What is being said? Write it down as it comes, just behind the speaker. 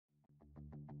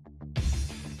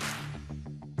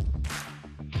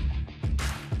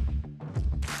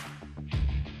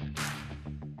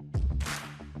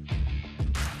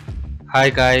Hi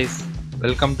guys,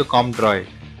 welcome to ComDroid.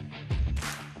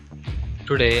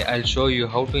 Today I'll show you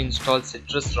how to install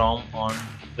Citrus ROM on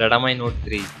Redmi Note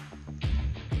 3.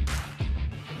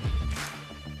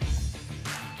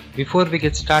 Before we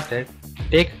get started,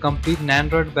 take a complete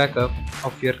Android backup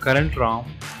of your current ROM,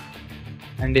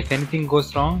 and if anything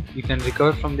goes wrong, you can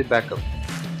recover from the backup.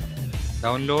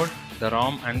 Download the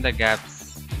ROM and the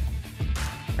gaps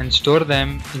and store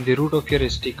them in the root of your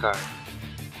SD card.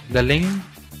 The link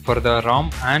for the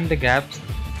ROM and the gaps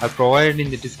are provided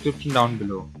in the description down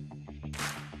below.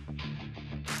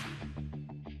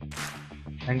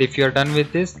 And if you are done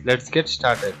with this, let's get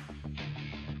started.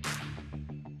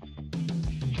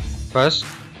 First,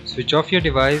 switch off your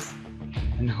device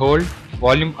and hold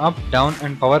volume up, down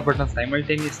and power button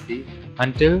simultaneously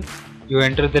until you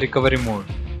enter the recovery mode.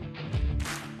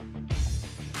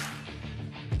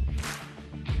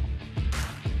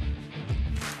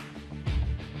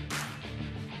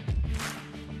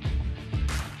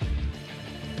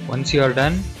 Once you are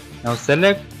done, now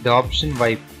select the option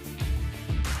Wipe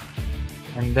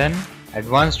and then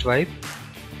Advanced Wipe,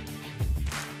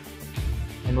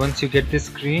 and once you get this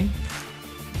screen,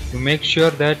 you make sure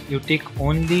that you tick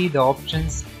only the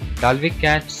options Dalvik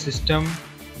Cache, System,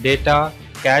 Data,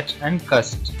 Cache and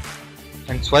Cust,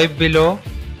 and swipe below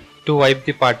to wipe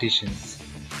the partitions.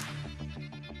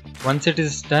 Once it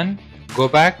is done, go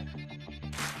back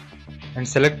and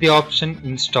select the option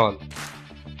Install.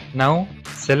 Now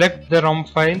select the ROM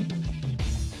file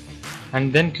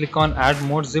and then click on Add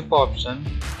More Zip option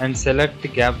and select the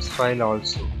gaps file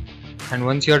also. And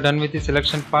once you are done with the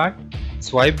selection part,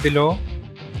 swipe below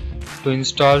to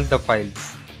install the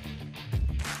files.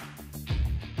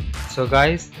 So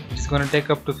guys, it is going to take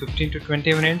up to 15 to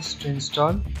 20 minutes to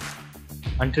install.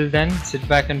 Until then, sit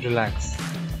back and relax.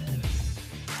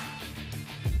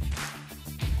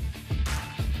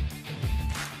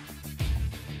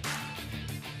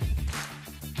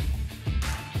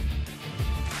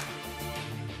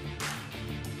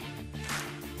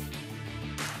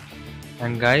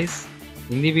 And guys,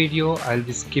 in the video I'll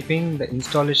be skipping the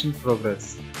installation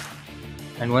progress,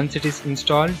 and once it is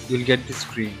installed you'll get the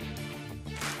screen.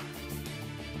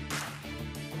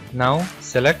 Now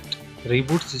select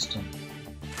Reboot System.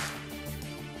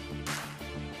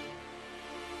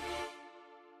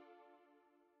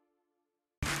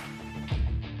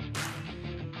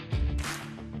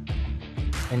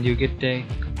 And you get a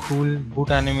cool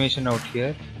boot animation out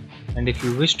here, and if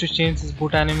you wish to change this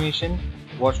boot animation,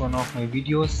 watch one of my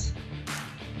videos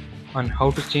on how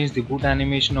to change the boot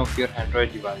animation of your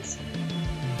Android device.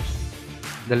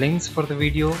 The links for the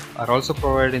video are also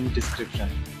provided in the description,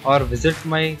 or visit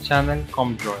my channel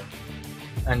ComDroid.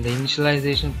 And the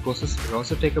initialization process will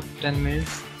also take up to 10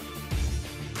 minutes.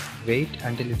 Wait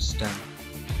until it's done.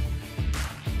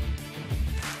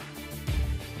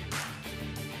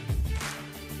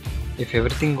 If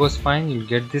everything goes fine, you'll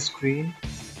get this screen.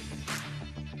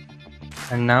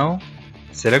 And now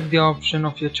select the option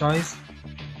of your choice,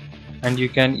 and you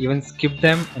can even skip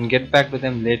them and get back to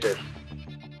them later.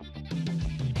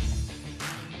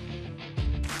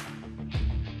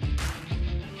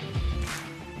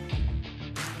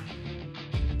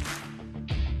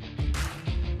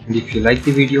 And if you like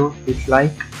the video, hit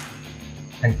like,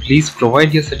 and please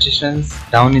provide your suggestions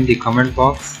down in the comment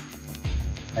box,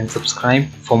 and subscribe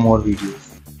for more videos.